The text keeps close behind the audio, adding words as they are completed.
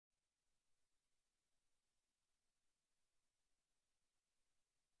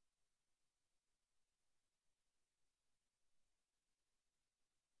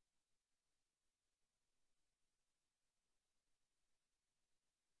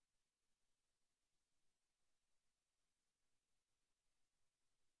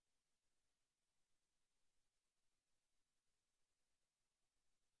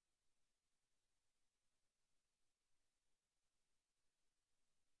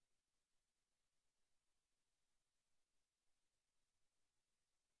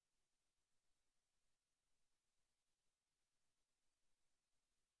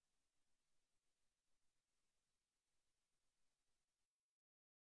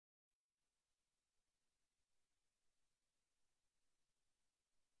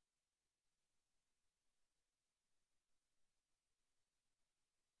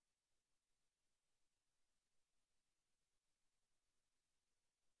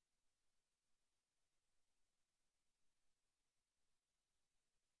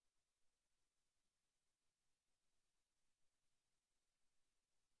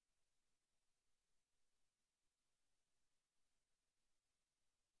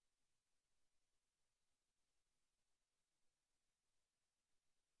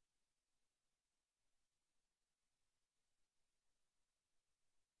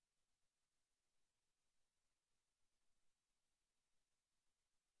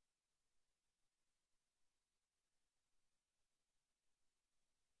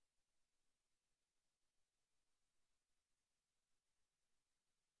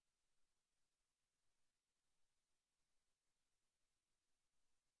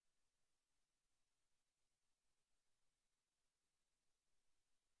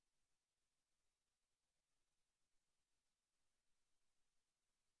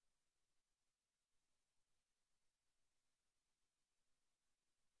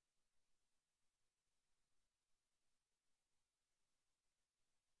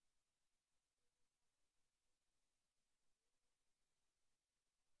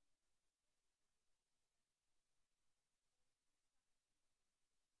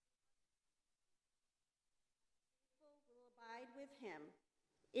with him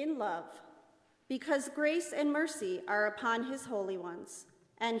in love, because grace and mercy are upon his holy ones,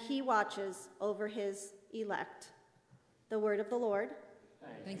 and he watches over his elect. The word of the Lord.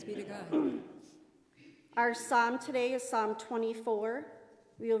 Thanks be to God. Our psalm today is Psalm 24.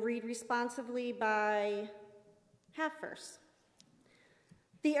 We will read responsively by half verse.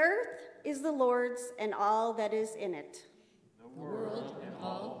 The earth is the Lord's and all that is in it, The world and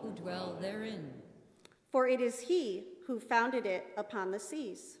all who dwell therein. For it is he who founded it upon the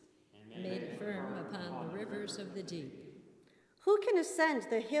seas, And made it firm upon the rivers of the deep. Who can ascend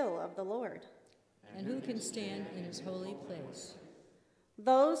the hill of the Lord? And who can stand in his holy place?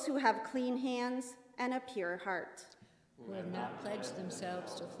 Those who have clean hands and a pure heart, Who have not pledged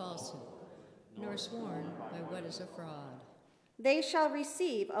themselves to falsehood, nor sworn by what is a fraud. they shall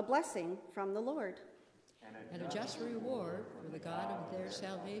receive a blessing from the Lord. And a just reward for the God of their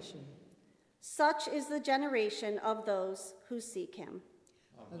salvation. Such is the generation of those who seek him.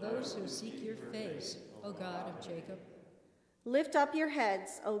 Of those who seek your face, O God of Jacob. Lift up your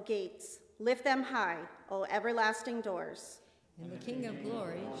heads, O gates, lift them high, O everlasting doors. And the King of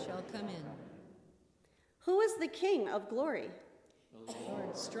glory shall come in. Who is the King of glory? The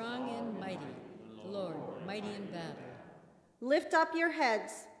Lord strong and mighty, the Lord mighty in battle. Lift up your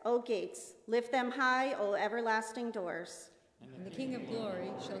heads, O gates, lift them high, O everlasting doors. And the King of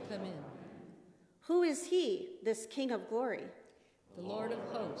glory shall come in. Who is he, this King of glory? The Lord of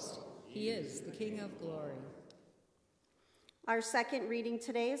hosts, he is the King of glory. Our second reading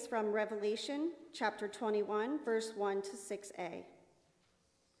today is from Revelation chapter 21, verse 1 to 6a.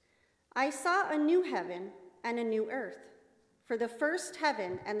 I saw a new heaven and a new earth, for the first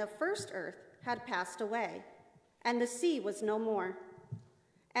heaven and the first earth had passed away, and the sea was no more.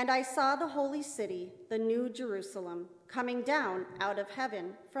 And I saw the holy city, the new Jerusalem, coming down out of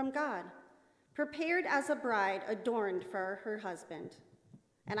heaven from God, prepared as a bride adorned for her husband.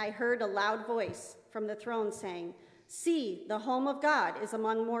 And I heard a loud voice from the throne saying, "See, the home of God is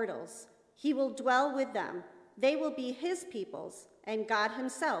among mortals. He will dwell with them. They will be his peoples, and God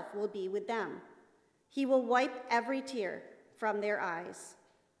himself will be with them. He will wipe every tear from their eyes.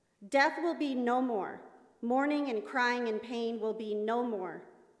 Death will be no more. Mourning and crying and pain will be no more,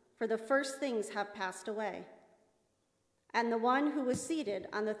 for the first things have passed away." And the one who was seated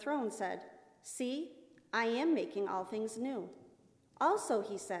on the throne said, "See, I am making all things new." Also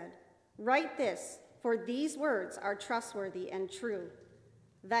he said, "Write this, for these words are trustworthy and true."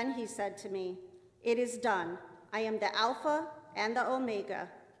 Then he said to me, "It is done. I am the Alpha and the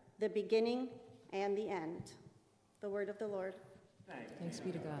Omega, the beginning and the end." The word of the Lord. Thanks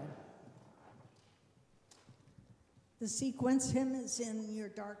be to God. The sequence hymn is in your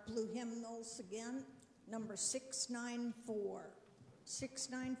dark blue hymnals again, number 694.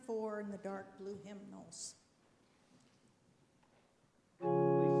 694 in the dark blue hymnals.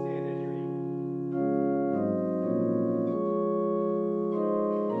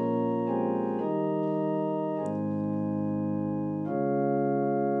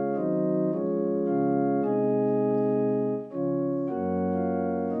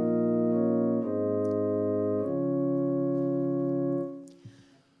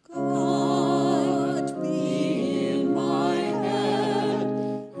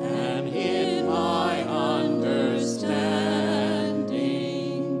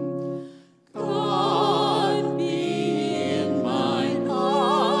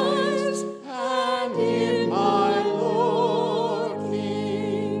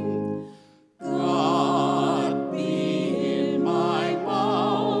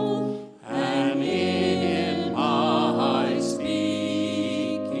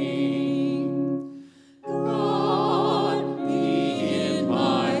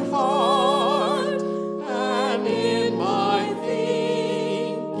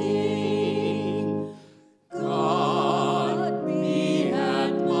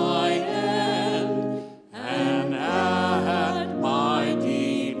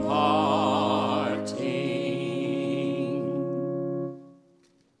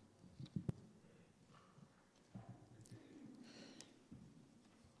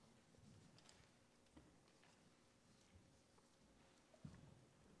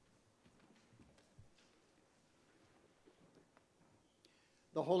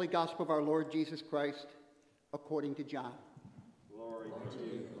 The Holy Gospel of our Lord Jesus Christ, according to John. Glory to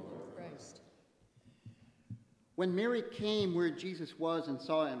you, Lord Christ. When Mary came where Jesus was and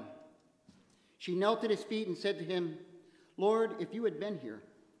saw him, she knelt at his feet and said to him, "Lord, if you had been here,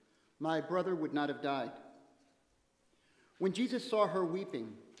 my brother would not have died." When Jesus saw her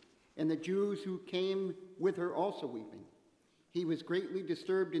weeping, and the Jews who came with her also weeping, he was greatly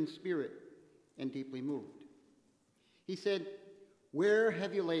disturbed in spirit and deeply moved. He said, "Where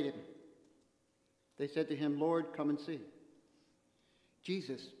have you laid him?" They said to him, "Lord, come and see."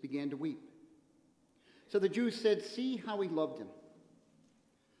 Jesus began to weep. So the Jews said, "See how he loved him."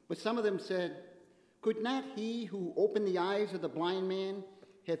 But some of them said, "Could not he who opened the eyes of the blind man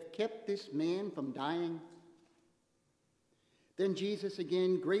have kept this man from dying?" Then Jesus,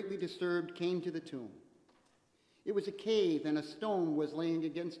 again greatly disturbed, came to the tomb. It was a cave, and a stone was laying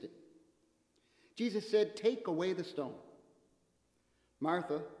against it. Jesus said, "Take away the stone."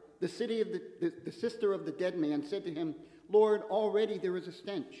 Martha, the sister of the dead man, said to him, "Lord, already there is a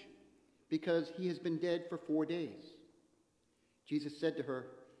stench, because he has been dead for 4 days." Jesus said to her,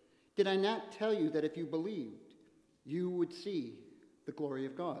 "Did I not tell you that if you believed, you would see the glory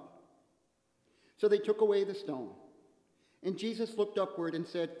of God?" So they took away the stone. And Jesus looked upward and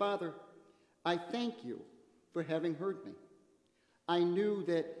said, "Father, I thank you for having heard me. I knew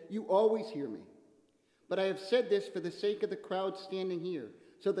that you always hear me, but I have said this for the sake of the crowd standing here,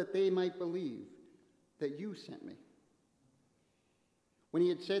 so that they might believe that you sent me." When he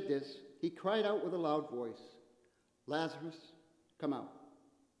had said this, he cried out with a loud voice, "Lazarus, come out."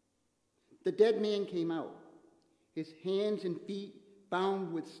 The dead man came out, his hands and feet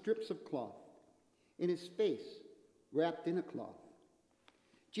bound with strips of cloth, and his face wrapped in a cloth.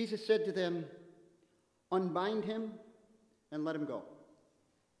 Jesus said to them, "Unbind him and let him go."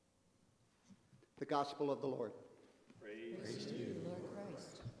 The Gospel of the Lord. Praise to you, Lord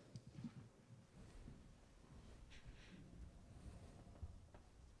Christ.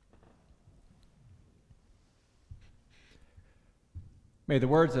 May the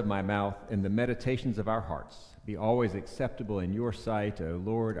words of my mouth and the meditations of our hearts be always acceptable in your sight, O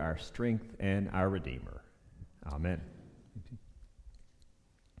Lord, our strength and our Redeemer. Amen.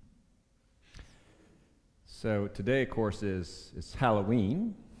 So today, of course, is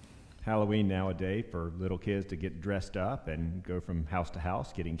Halloween. Halloween nowadays for little kids to get dressed up and go from house to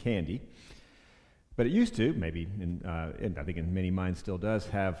house getting candy. But it used to, maybe, and I think in many minds still does,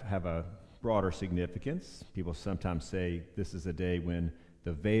 have a broader significance. People sometimes say this is a day when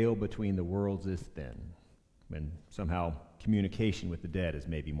the veil between the worlds is thin, when somehow communication with the dead is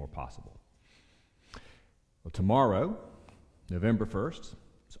maybe more possible. Well, tomorrow, November 1st,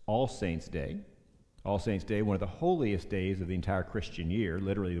 is All Saints' Day. All Saints' Day, one of the holiest days of the entire Christian year.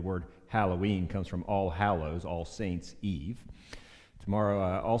 Literally, the word Halloween comes from All Hallows, All Saints' Eve.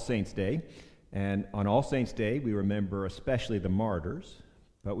 Tomorrow, All Saints' Day. And on All Saints' Day, we remember especially the martyrs,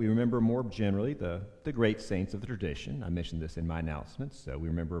 but we remember more generally the great saints of the tradition. I mentioned this in my announcements, so we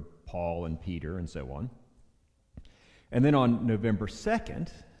remember Paul and Peter and so on. And then on November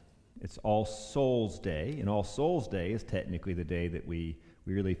 2nd, it's All Souls' Day, and All Souls' Day is technically the day that we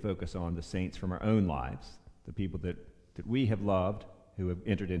really focus on the saints from our own lives, the people that we have loved who have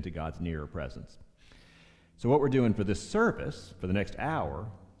entered into God's nearer presence. So what we're doing for this service, for the next hour,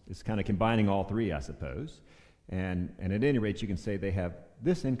 is kind of combining all three, I suppose. And at any rate, you can say they have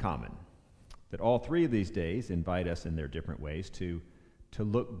this in common, that all three of these days invite us in their different ways to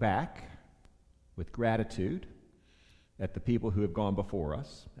look back with gratitude at the people who have gone before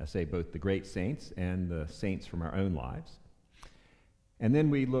us, I say both the great saints and the saints from our own lives. And then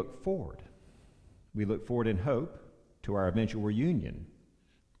we look forward. We look forward in hope to our eventual reunion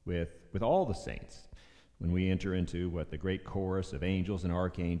with all the saints when we enter into the great chorus of angels and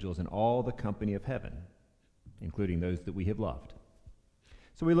archangels and all the company of heaven, including those that we have loved.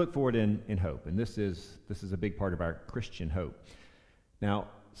 So we look forward in hope, and this is a big part of our Christian hope. Now,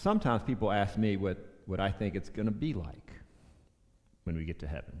 sometimes people ask me what I think it's going to be like when we get to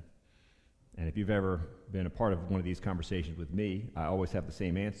heaven. And if you've ever been a part of one of these conversations with me, I always have the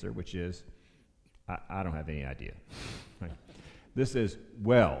same answer, which is, I don't have any idea. Right? This is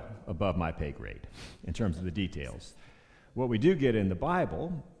well above my pay grade in terms of the details. What we do get in the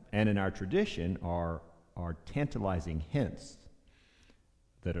Bible and in our tradition are tantalizing hints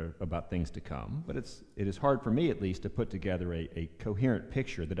that are about things to come, but it is hard for me at least to put together a coherent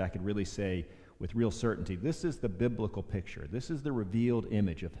picture that I could really say with real certainty, this is the biblical picture. This is the revealed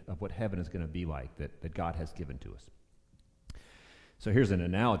image of what heaven is going to be like that God has given to us. So here's an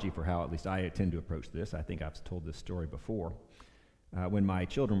analogy for how at least I tend to approach this. I think I've told this story before. When my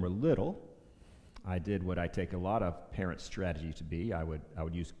children were little, I did what I take a lot of parents' strategy to be. I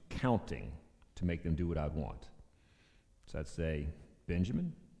would use counting to make them do what I want. So I'd say,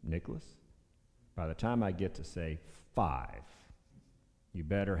 Benjamin, Nicholas, by the time I get to say 5, you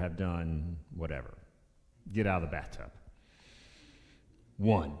better have done whatever. Get out of the bathtub.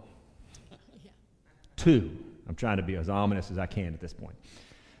 1. 2. I'm trying to be as ominous as I can at this point.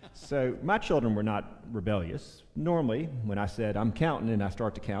 So my children were not rebellious. Normally, when I said, I'm counting and I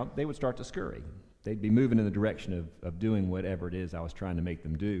start to count, they would start to scurry. They'd be moving in the direction of doing whatever it is I was trying to make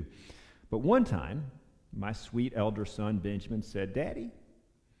them do. But one time, my sweet elder son, Benjamin, said, "Daddy,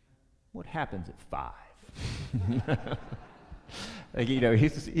 what happens at 5?" Like,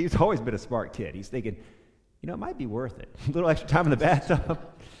 he's always been a smart kid. He's thinking, it might be worth it. A little extra time in the bathtub.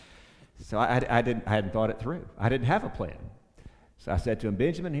 So I hadn't thought it through. I didn't have a plan. So I said to him,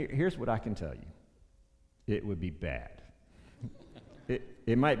 "Benjamin, here's what I can tell you. It would be bad.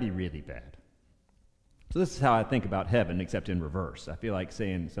 It might be really bad." So this is how I think about heaven, except in reverse. I feel like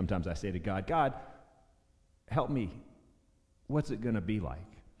sometimes I say to God, "God, help me. What's it going to be like?"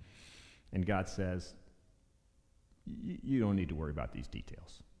 And God says, "You don't need to worry about these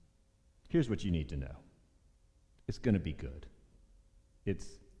details. Here's what you need to know. It's going to be good.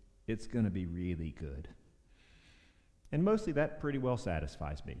 It's going to be really good." And mostly that pretty well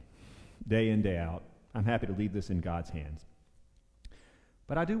satisfies me. Day in, day out, I'm happy to leave this in God's hands.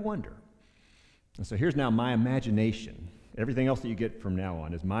 But I do wonder. And so here's now my imagination. Everything else that you get from now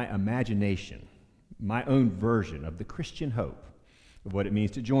on is my imagination, my own version of the Christian hope of what it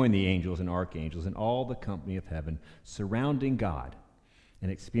means to join the angels and archangels and all the company of heaven, surrounding God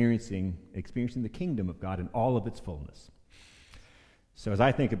and experiencing the kingdom of God in all of its fullness. So as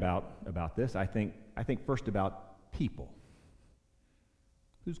I think about this, I think first about people.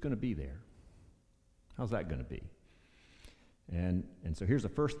 Who's going to be there? How's that going to be? And so here's the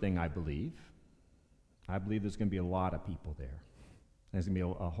first thing I believe. I believe there's going to be a lot of people there. There's going to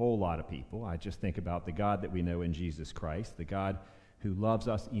be a whole lot of people. I just think about the God that we know in Jesus Christ, the God who loves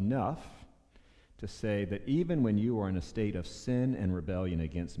us enough to say that even when you are in a state of sin and rebellion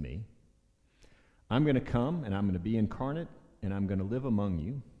against me, I'm going to come and I'm going to be incarnate and I'm going to live among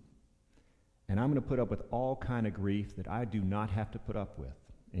you, and I'm going to put up with all kind of grief that I do not have to put up with.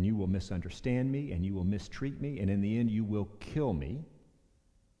 And you will misunderstand me, and you will mistreat me, and in the end you will kill me.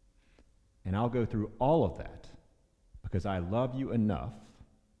 And I'll go through all of that because I love you enough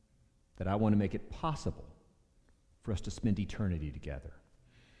that I want to make it possible for us to spend eternity together.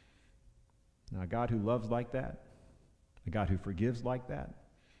 Now, a God who loves like that, a God who forgives like that,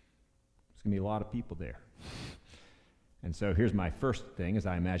 there's going to be a lot of people there. And so here's my first thing as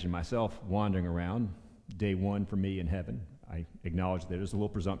I imagine myself wandering around, day one for me in heaven. I acknowledge that there's a little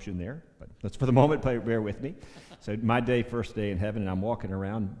presumption there, but let's for the moment bear with me. So my first day in heaven, and I'm walking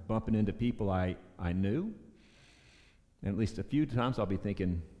around bumping into people I knew. And at least a few times I'll be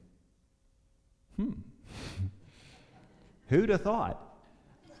thinking, who'd have thought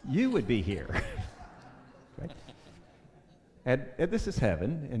you would be here? Right? And this is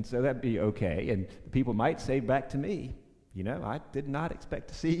heaven, and so that'd be okay. And people might say back to me, I did not expect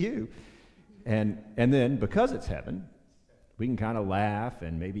to see you. And then, because it's heaven, we can kind of laugh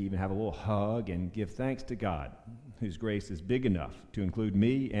and maybe even have a little hug and give thanks to God, whose grace is big enough to include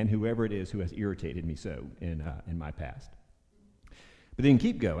me and whoever it is who has irritated me so in my past. But then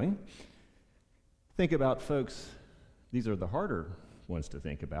keep going. Think about folks, these are the harder ones to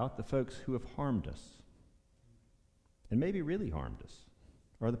think about, the folks who have harmed us, and maybe really harmed us,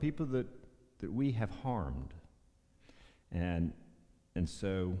 or the people that we have harmed. And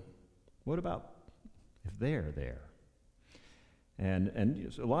so, what about if they're there?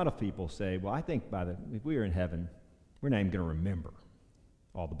 And so a lot of people say, well, I think if we are in heaven, we're not even going to remember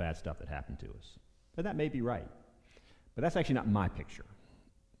all the bad stuff that happened to us. And that may be right. But that's actually not my picture.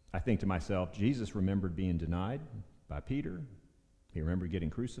 I think to myself, Jesus remembered being denied by Peter. He remembered getting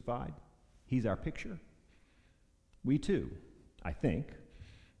crucified. He's our picture. We too, I think,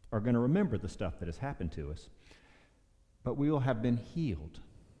 are going to remember the stuff that has happened to us. But we will have been healed.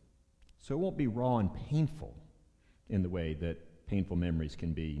 So it won't be raw and painful in the way that painful memories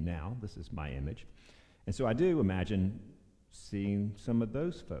can be now. This is my image. And so I do imagine seeing some of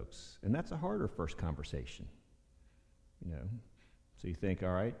those folks. And that's a harder first conversation. So you think, all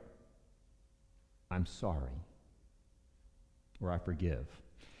right, I'm sorry. Or I forgive.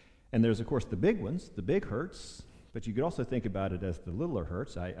 And there's, of course, the big ones, the big hurts. But you could also think about it as the littler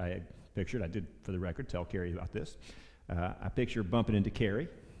hurts. I did, for the record, tell Carrie about this. I picture bumping into Carrie,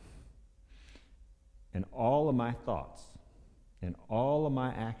 and all of my thoughts and all of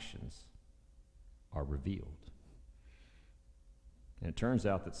my actions are revealed. And it turns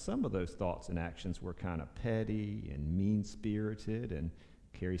out that some of those thoughts and actions were kind of petty and mean-spirited, and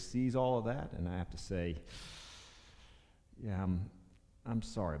Carrie sees all of that, and I have to say, yeah, I'm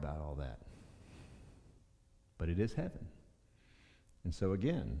sorry about all that. But it is heaven. And so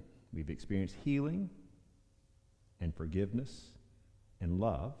again, we've experienced healing and forgiveness and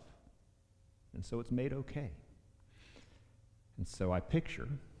love, and so it's made okay. And so I picture,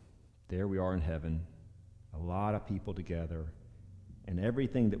 there we are in heaven, a lot of people together, and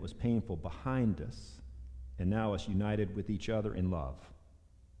everything that was painful behind us, and now us united with each other in love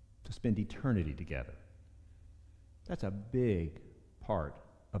to spend eternity together. That's a big part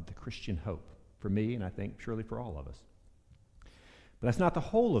of the Christian hope for me, and I think surely for all of us. But that's not the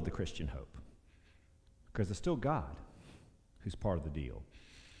whole of the Christian hope, because it's still God who's part of the deal.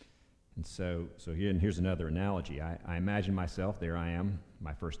 And so here's another analogy. I imagine myself, there I am,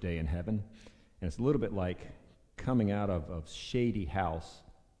 my first day in heaven, and it's a little bit like coming out of a shady house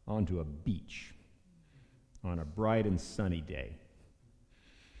onto a beach on a bright and sunny day.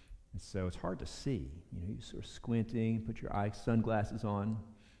 And so it's hard to see. You sort of squinting, put your sunglasses on,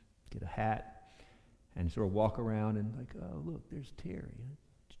 get a hat, and sort of walk around and like, oh, look, there's Terry,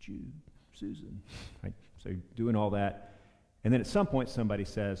 Jude, Susan. Right? So doing all that. And then at some point somebody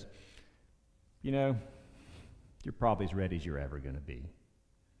says, you're probably as ready as you're ever going to be.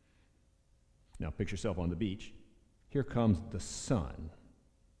 Now picture yourself on the beach. Here comes the sun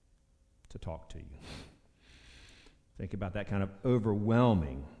to talk to you. Think about that kind of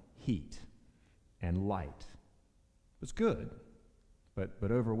overwhelming heat and light. It's good, but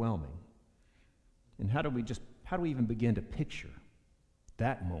overwhelming. And how do we even begin to picture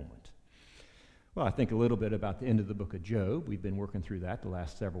that moment? Well, I think a little bit about the end of the book of Job. We've been working through that the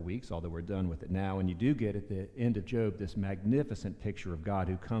last several weeks, although we're done with it now. And you do get at the end of Job this magnificent picture of God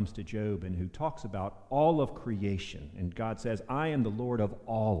who comes to Job and who talks about all of creation. And God says, I am the Lord of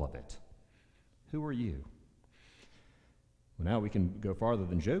all of it. Who are you? Well, now we can go farther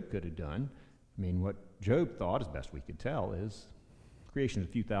than Job could have done. I mean, what Job thought, as best we could tell, is creation is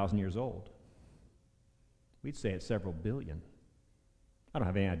a few thousand years old. We'd say it's several billion. I don't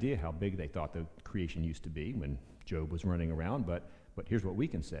have any idea how big they thought the creation used to be when Job was running around, but here's what we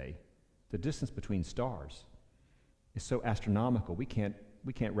can say. The distance between stars is so astronomical, we can't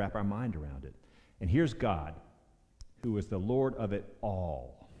wrap our mind around it. And here's God, who is the Lord of it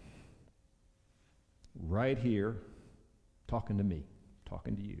all, right here, talking to me,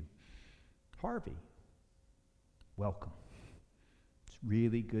 talking to you. Harvey, welcome. It's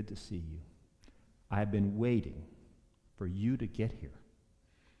really good to see you. I've been waiting for you to get here.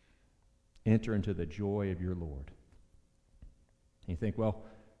 Enter into the joy of your Lord. And you think, well,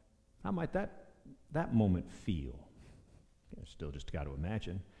 how might that moment feel? Still just got to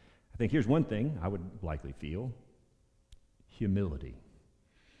imagine. I think here's one thing I would likely feel. Humility.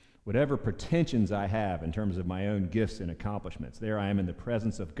 Whatever pretensions I have in terms of my own gifts and accomplishments, there I am in the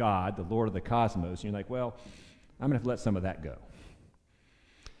presence of God, the Lord of the cosmos, and you're like, well, I'm going to have to let some of that go.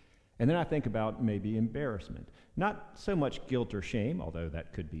 And then I think about maybe embarrassment. Not so much guilt or shame, although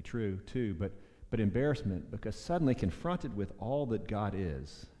that could be true too, but embarrassment, because suddenly confronted with all that God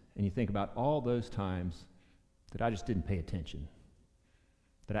is, and you think about all those times that I just didn't pay attention,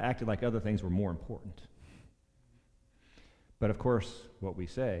 that I acted like other things were more important. But of course, what we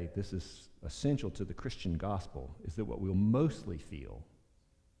say, this is essential to the Christian gospel, is that what we'll mostly feel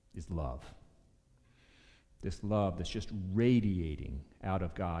is love. This love that's just radiating out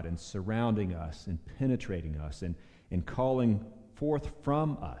of God and surrounding us and penetrating us and calling forth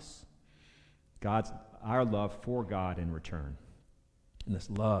from us our love for God in return. And this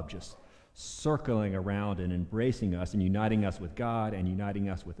love just circling around and embracing us and uniting us with God and uniting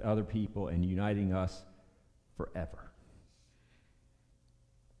us with other people and uniting us forever.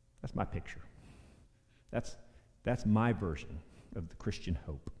 That's my picture. That's my version of the Christian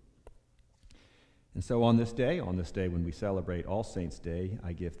hope. And so on this day when we celebrate All Saints' Day,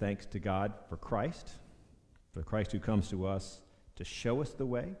 I give thanks to God for Christ who comes to us to show us the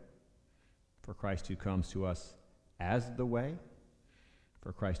way, for Christ who comes to us as the way,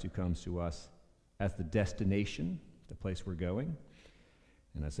 for Christ who comes to us as the destination, the place we're going.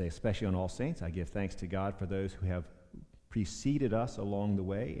 And I say, especially on All Saints, I give thanks to God for those who have preceded us along the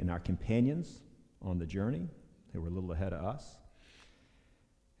way and our companions on the journey who were a little ahead of us.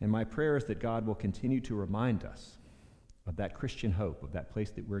 And my prayer is that God will continue to remind us of that Christian hope, of that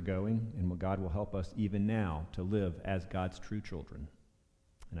place that we're going, and God will help us even now to live as God's true children.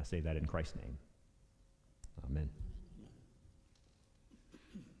 And I say that in Christ's name. Amen.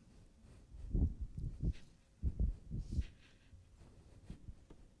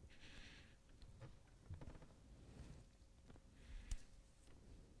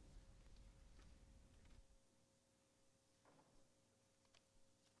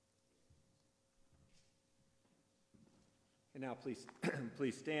 And now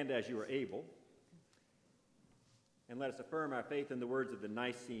please stand as you are able, and let us affirm our faith in the words of the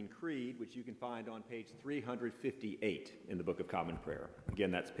Nicene Creed, which you can find on page 358 in the Book of Common Prayer.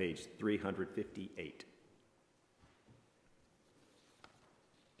 Again, that's page 358.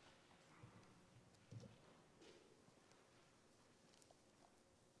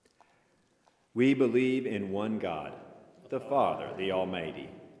 We believe in one God, the Father, the Almighty,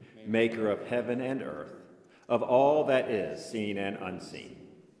 maker of heaven and earth, of all that is seen and unseen.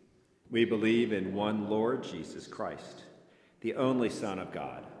 We believe in one Lord Jesus Christ, the only Son of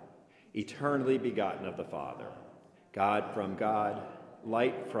God, eternally begotten of the Father, God from God,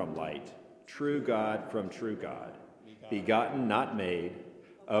 light from light, true God from true God, begotten, not made,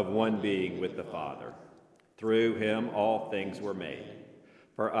 of one being with the Father. Through him all things were made.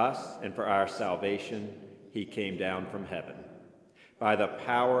 For us and for our salvation, he came down from heaven. By the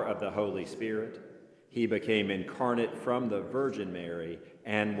power of the Holy Spirit, he became incarnate from the Virgin Mary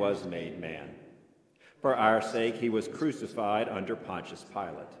and was made man. For our sake, he was crucified under Pontius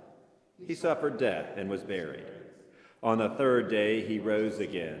Pilate. He suffered death and was buried. On the third day, he rose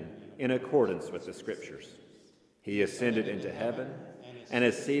again in accordance with the Scriptures. He ascended into heaven and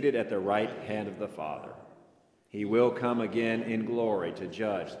is seated at the right hand of the Father. He will come again in glory to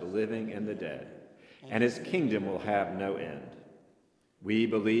judge the living and the dead, and his kingdom will have no end. We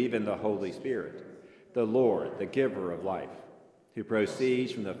believe in the Holy Spirit, the Lord, the giver of life, who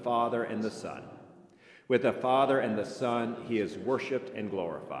proceeds from the Father and the Son. With the Father and the Son, he is worshiped and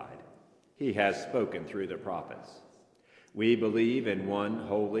glorified. He has spoken through the prophets. We believe in one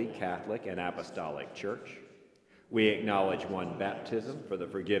holy, Catholic, and apostolic church. We acknowledge one baptism for the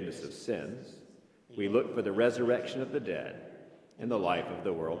forgiveness of sins. We look for the resurrection of the dead and the life of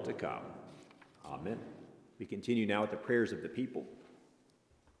the world to come. Amen. We continue now with the prayers of the people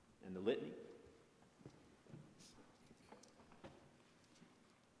and the litany.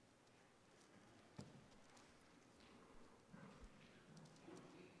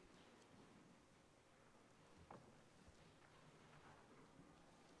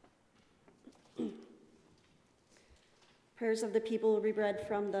 Prayers of the people will be read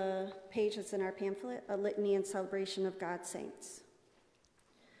from the page that's in our pamphlet, A Litany in Celebration of God's Saints.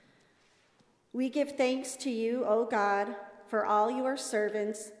 We give thanks to you, O God, for all your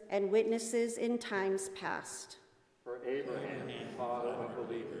servants and witnesses in times past. For Abraham, father of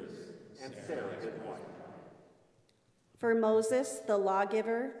believers, and Sarah, his wife. For Moses, the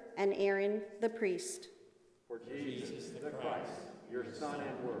lawgiver, and Aaron, the priest. For Jesus, the Christ, your Son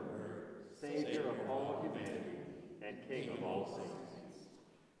and Word, Savior of all humanity, and King of all saints.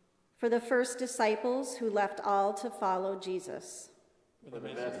 For the first disciples who left all to follow Jesus. For the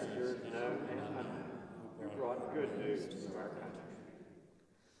messengers known and unknown, who brought good news to our country.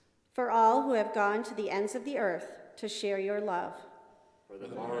 For all who have gone to the ends of the earth to share your love. For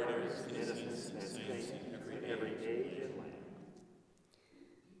the martyrs, innocents, and saints of every age and land.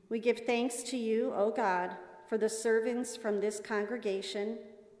 We give thanks to you, O God, for the servants from this congregation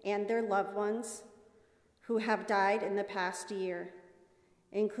and their loved ones who have died in the past year,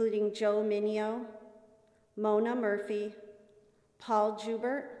 including Joe Minio, Mona Murphy, Paul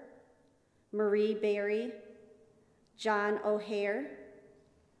Joubert, Marie Berry, John O'Hare,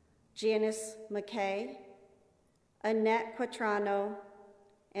 Janice McKay, Annette Quatrano,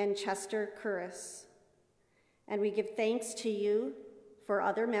 and Chester Curris. And we give thanks to you for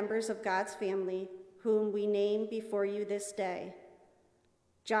other members of God's family whom we name before you this day: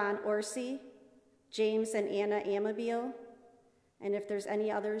 John Orsi, James and Anna Amabile, and if there's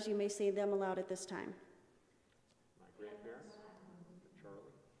any others, you may say them aloud at this time. My grandparents, for Charlie,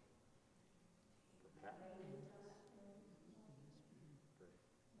 for Pat, for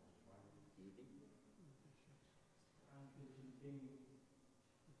Evie.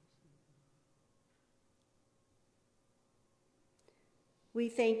 We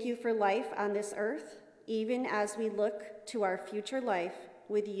thank you for life on this earth, even as we look to our future life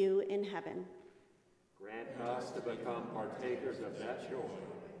with you in heaven. Grant us to become partakers of that joy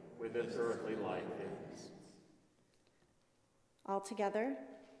with this earthly life ends. All together,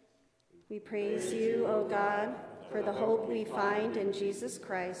 we praise you, O God, for the hope we find in Jesus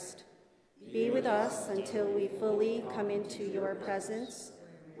Christ. Be with us until we fully come into your presence,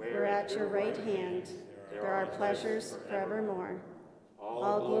 where at your right hand there are pleasures forevermore.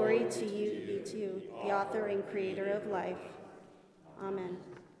 All glory to you be to you, the author and creator of life. Amen.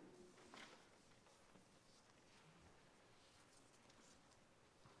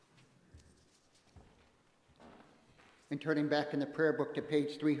 And turning back in the prayer book to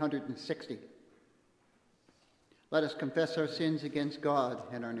page 360, let us confess our sins against God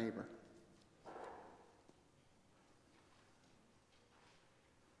and our neighbor.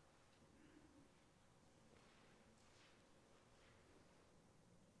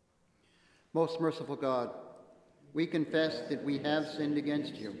 Most merciful God, we confess that we have sinned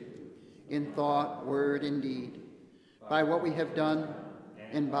against you in thought, word, and deed, by what we have done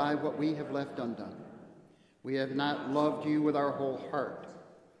and by what we have left undone. We have not loved you with our whole heart.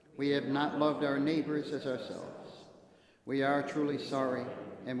 We have not loved our neighbors as ourselves. We are truly sorry,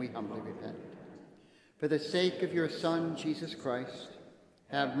 and we humbly repent. For the sake of your Son, Jesus Christ,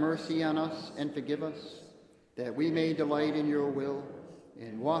 have mercy on us and forgive us, that we may delight in your will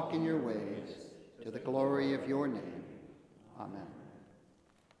and walk in your ways, to the glory of your name. Amen.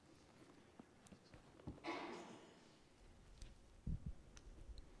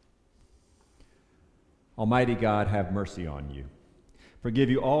 Almighty God, have mercy on you.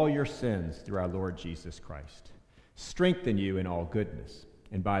 Forgive you all your sins through our Lord Jesus Christ. Strengthen you in all goodness,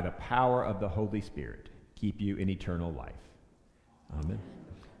 and by the power of the Holy Spirit, keep you in eternal life. Amen.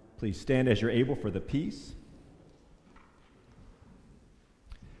 Please stand as you're able for the peace.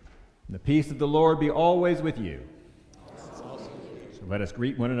 And the peace of the Lord be always with you. So let us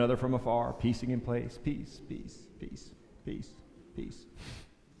greet one another from afar, peacing in place. Peace, peace, peace, peace, peace.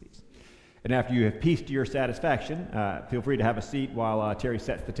 And after you have pieced to your satisfaction, feel free to have a seat while Terry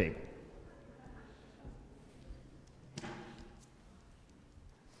sets the table.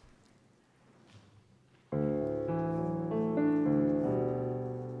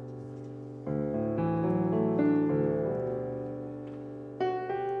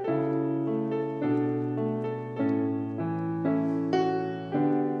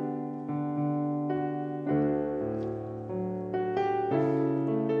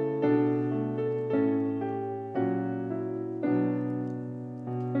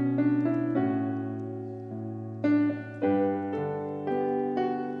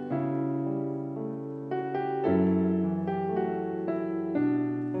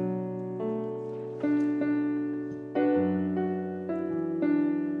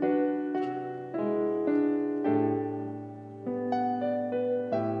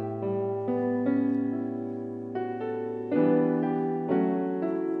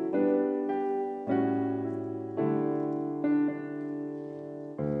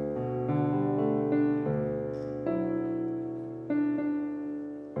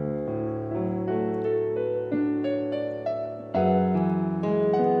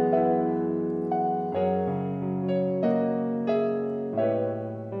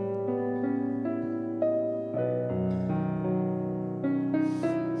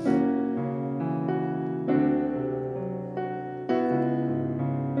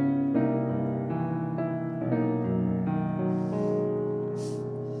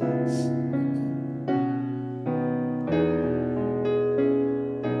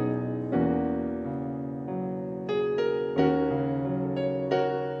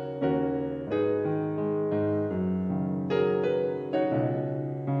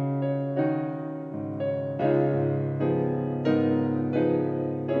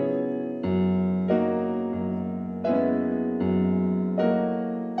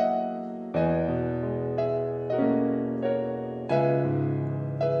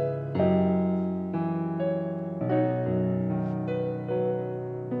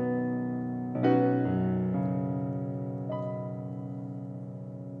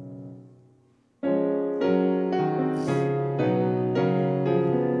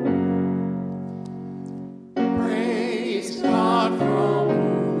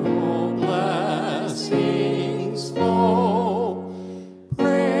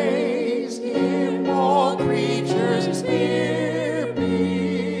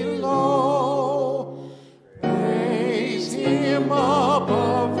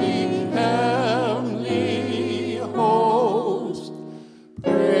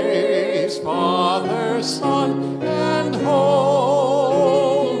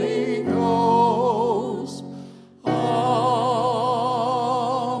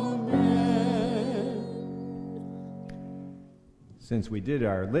 Since we did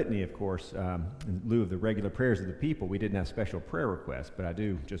our litany, of course, in lieu of the regular prayers of the people, we didn't have special prayer requests, but I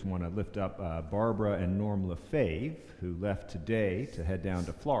do just want to lift up Barbara and Norm Lefebvre, who left today to head down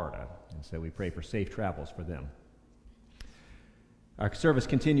to Florida, and so we pray for safe travels for them. Our service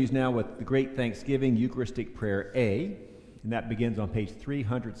continues now with the Great Thanksgiving Eucharistic Prayer A, and that begins on page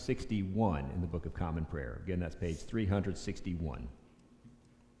 361 in the Book of Common Prayer. Again, that's page 361.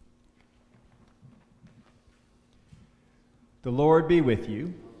 The Lord be with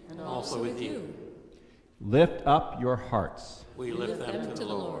you. And also with you. Lift up your hearts. We lift them to the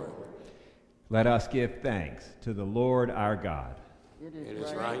Lord. Let us give thanks to the Lord our God. It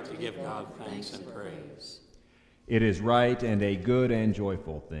is right to give God thanks and praise. It is right and a good and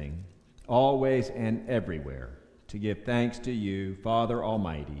joyful thing, always and everywhere, to give thanks to you, Father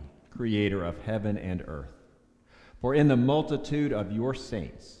Almighty, creator of heaven and earth. For in the multitude of your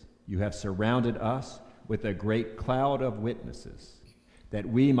saints you have surrounded us with a great cloud of witnesses, that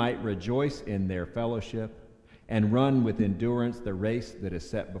we might rejoice in their fellowship and run with endurance the race that is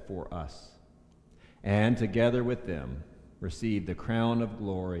set before us, and together with them receive the crown of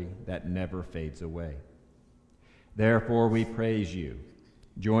glory that never fades away. Therefore we praise you,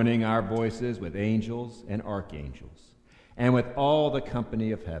 joining our voices with angels and archangels, and with all the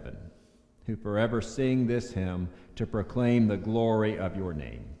company of heaven, who forever sing this hymn to proclaim the glory of your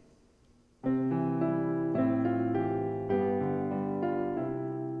name.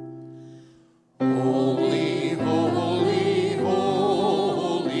 Holy, holy,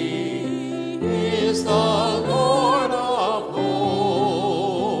 holy is the Lord of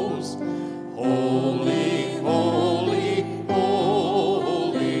hosts. Holy, holy,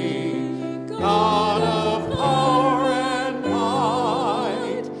 holy, God of power and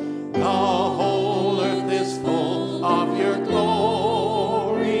might. The whole earth is full of your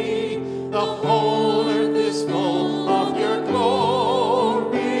glory. The whole earth is full of your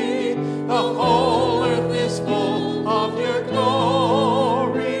glory. The whole earth is full of your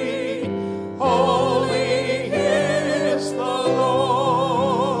glory. Holy is the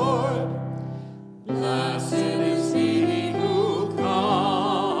Lord. Blessed is he who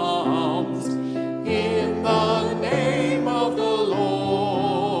comes in the name of the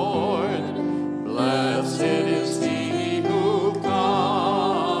Lord. Blessed is he who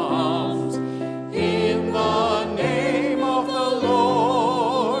comes in the name of the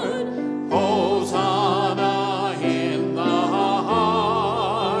Lord. Hosanna in the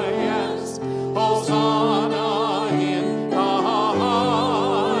highest. Hosanna in the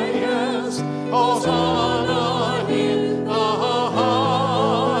highest. Hosanna in the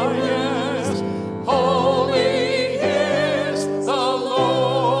highest. Holy is the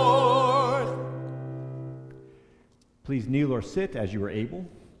Lord. Please kneel or sit as you are able.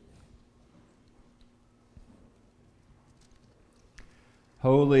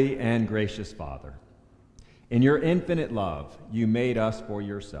 Holy and gracious Father, in your infinite love, you made us for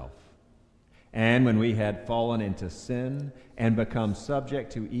yourself. And when we had fallen into sin and become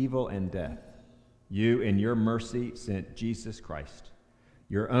subject to evil and death, you in your mercy sent Jesus Christ,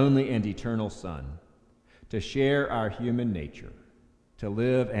 your only and eternal Son, to share our human nature, to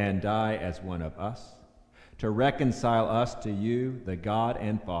live and die as one of us, to reconcile us to you, the God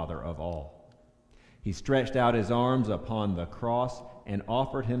and Father of all. He stretched out his arms upon the cross and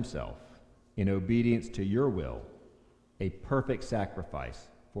offered himself, in obedience to your will, a perfect sacrifice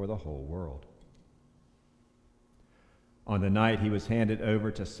for the whole world. On the night he was handed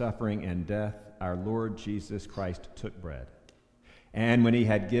over to suffering and death, our Lord Jesus Christ took bread. And when he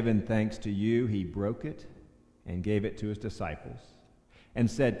had given thanks to you, he broke it and gave it to his disciples and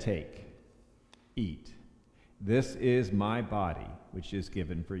said, "Take, eat. This is my body, which is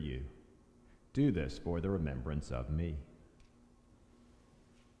given for you. Do this for the remembrance of me."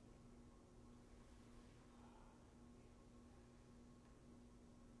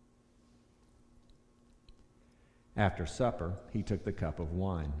 After supper, he took the cup of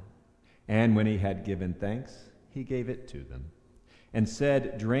wine, and when he had given thanks, he gave it to them, and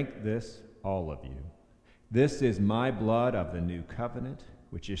said, "Drink this, all of you. This is my blood of the new covenant,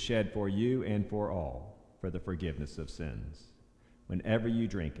 which is shed for you and for all, for the forgiveness of sins. Whenever you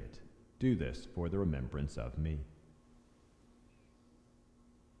drink it, do this for the remembrance of me."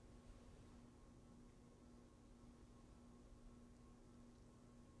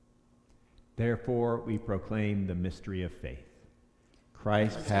 Therefore, we proclaim the mystery of faith.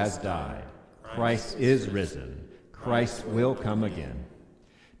 Christ has died. Christ is risen. Christ will come again.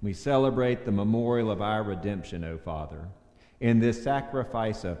 We celebrate the memorial of our redemption, O Father, in this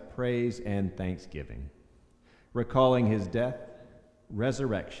sacrifice of praise and thanksgiving. Recalling his death,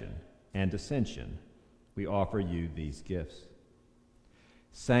 resurrection, and ascension, we offer you these gifts.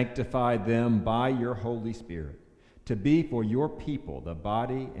 Sanctify them by your Holy Spirit, to be for your people the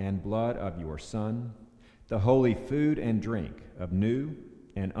body and blood of your Son, the holy food and drink of new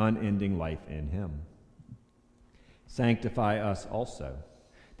and unending life in him. Sanctify us also,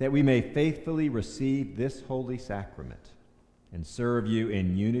 that we may faithfully receive this holy sacrament and serve you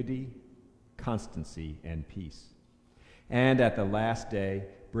in unity, constancy, and peace. And at the last day,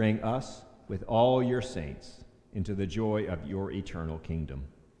 bring us with all your saints into the joy of your eternal kingdom.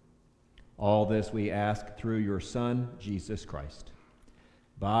 All this we ask through your Son, Jesus Christ.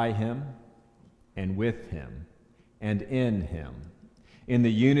 By him, and with him, and in him, in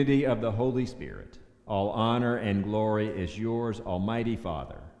the unity of the Holy Spirit, all honor and glory is yours, Almighty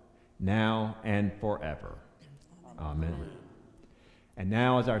Father, now and forever. Amen. And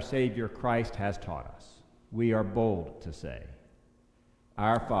now, as our Savior Christ has taught us, we are bold to say,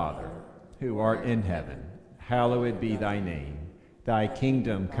 "Our Father, who art in heaven, hallowed be thy name. Thy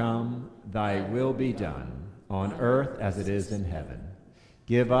kingdom come, thy will be done, on earth as it is in heaven.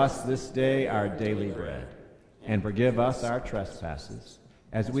 Give us this day our daily bread, and forgive us our trespasses,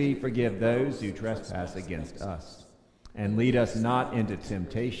 as we forgive those who trespass against us. And lead us not into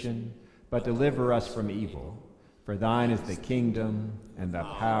temptation, but deliver us from evil. For thine is the kingdom, and the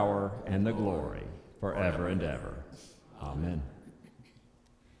power, and the glory, forever and ever. Amen.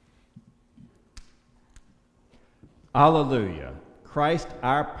 Alleluia. Christ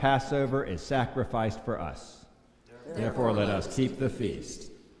our Passover is sacrificed for us. Therefore let us keep the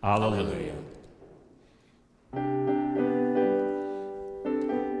feast. Alleluia.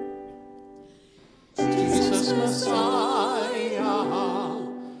 Jesus Messiah,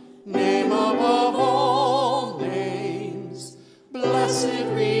 name above all names, blessed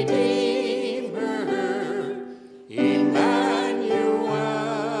Redeemer, Emmanuel,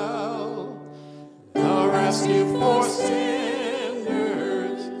 the rescue for sinners,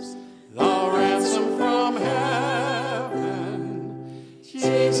 the ransom from heaven,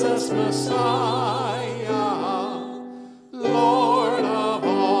 Jesus Messiah, Lord of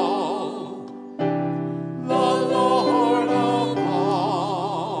all, the Lord of all.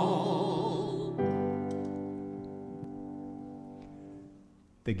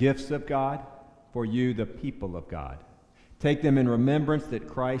 The gifts of God, for you, the people of God. Take them in remembrance that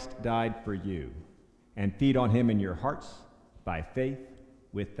Christ died for you, and feed on him in your hearts by faith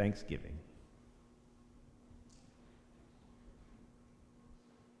with thanksgiving.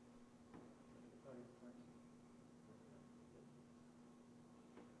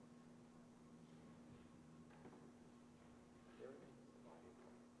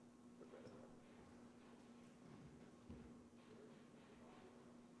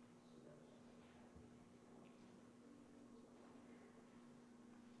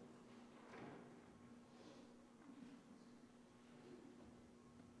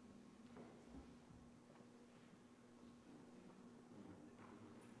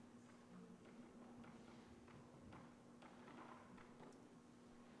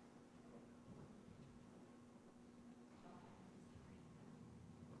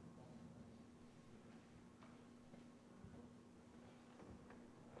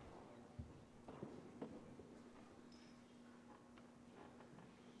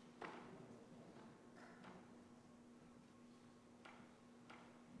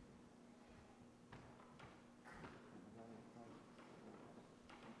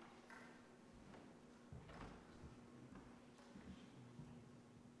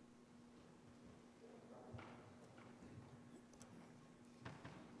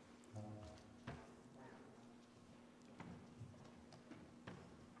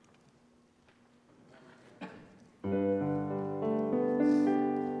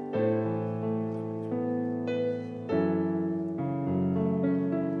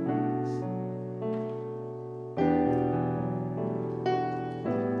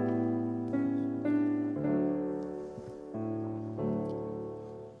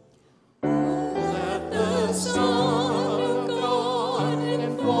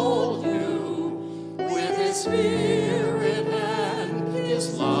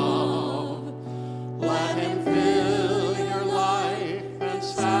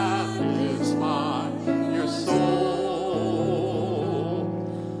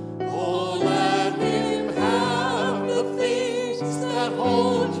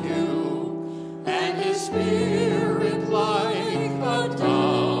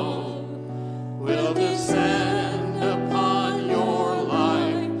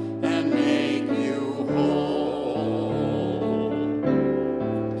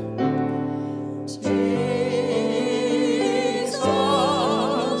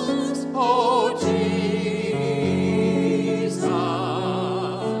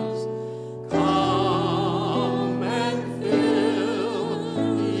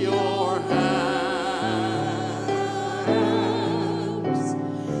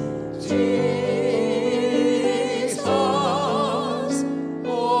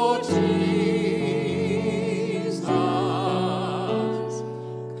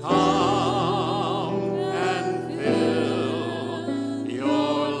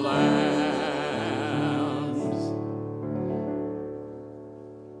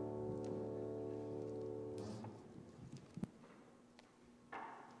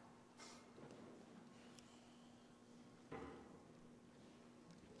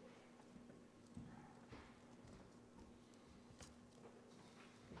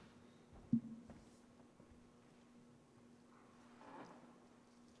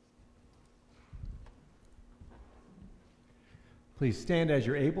 Please stand as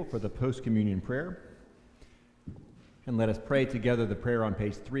you're able for the post-communion prayer. And let us pray together the prayer on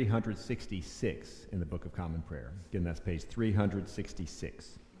page 366 in the Book of Common Prayer. Again, that's page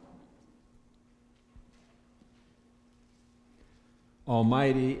 366.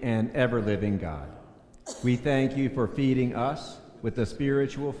 Almighty and ever-living God, we thank you for feeding us with the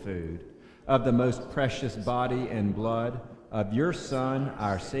spiritual food of the most precious body and blood of your Son,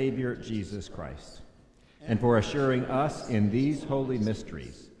 our Savior, Jesus Christ, and for assuring us in these holy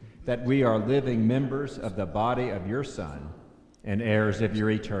mysteries that we are living members of the body of your Son and heirs of your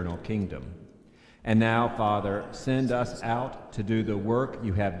eternal kingdom. And now, Father, send us out to do the work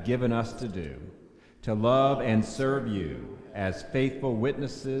you have given us to do, to love and serve you as faithful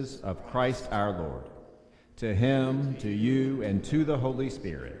witnesses of Christ our Lord. To him, to you, and to the Holy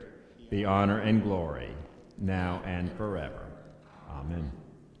Spirit be honor and glory, now and forever. Amen.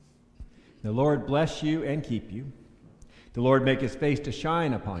 The Lord bless you and keep you. The Lord make his face to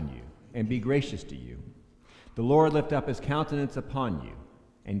shine upon you and be gracious to you. The Lord lift up his countenance upon you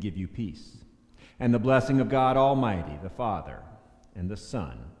and give you peace. And the blessing of God Almighty, the Father, and the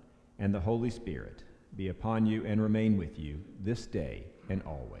Son, and the Holy Spirit be upon you and remain with you this day and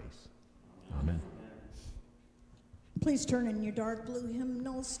always. Amen. Please turn in your dark blue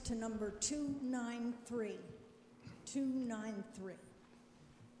hymnals to number 293. 293.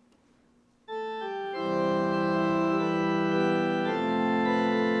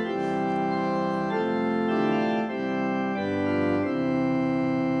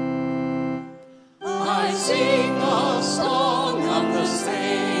 I sing a song of the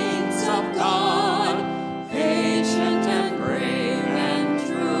saints of God, patient and brave and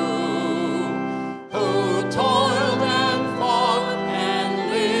true, who toiled and fought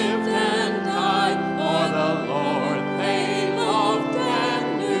and lived and died for the Lord they loved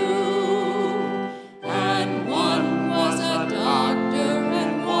and knew. And one was a doctor,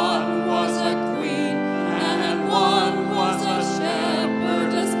 and one was a queen, and one was a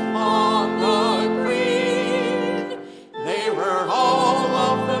shepherdess on the green. They were all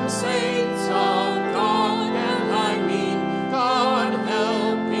of them saints of God, and I mean God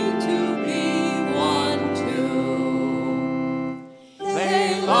helping to be one too.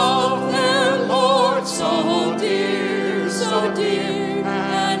 They loved their Lord so dear,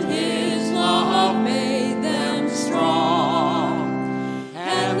 and his love made them strong.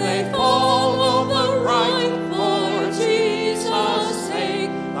 And they followed the right for Jesus'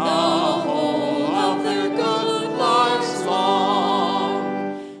 sake, the whole of their good lives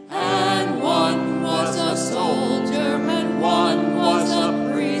long. And one was a soldier, and one was a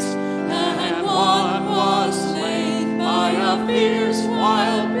priest, and one was slain by a fierce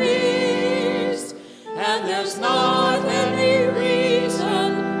wild beast. And there's not any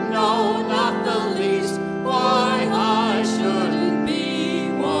reason, no, not the least, why I shouldn't be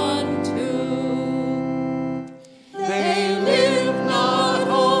one too. They lived not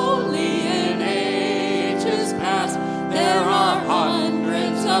only in ages past, there are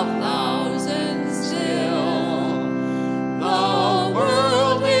hundreds of thousands still. The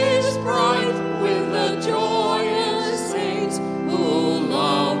world is bright with the joyous saints who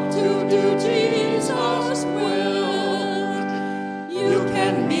love to do Jesus' will. You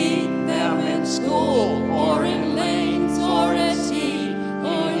can meet them in school, or in lanes, or at tea,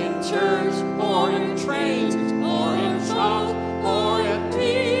 or in church, or in trains, or in shop, or at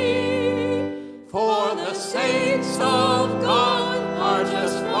tea. For the saints of God are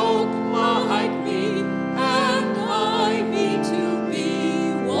just folk like me, and I mean to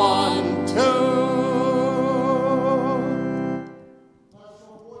be one too. Let's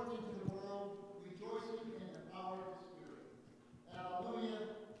go forth into the world, rejoicing in the power of the Spirit. Hallelujah,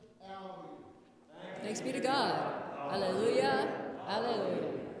 hallelujah. Thanks be to God. Hallelujah. Hallelujah.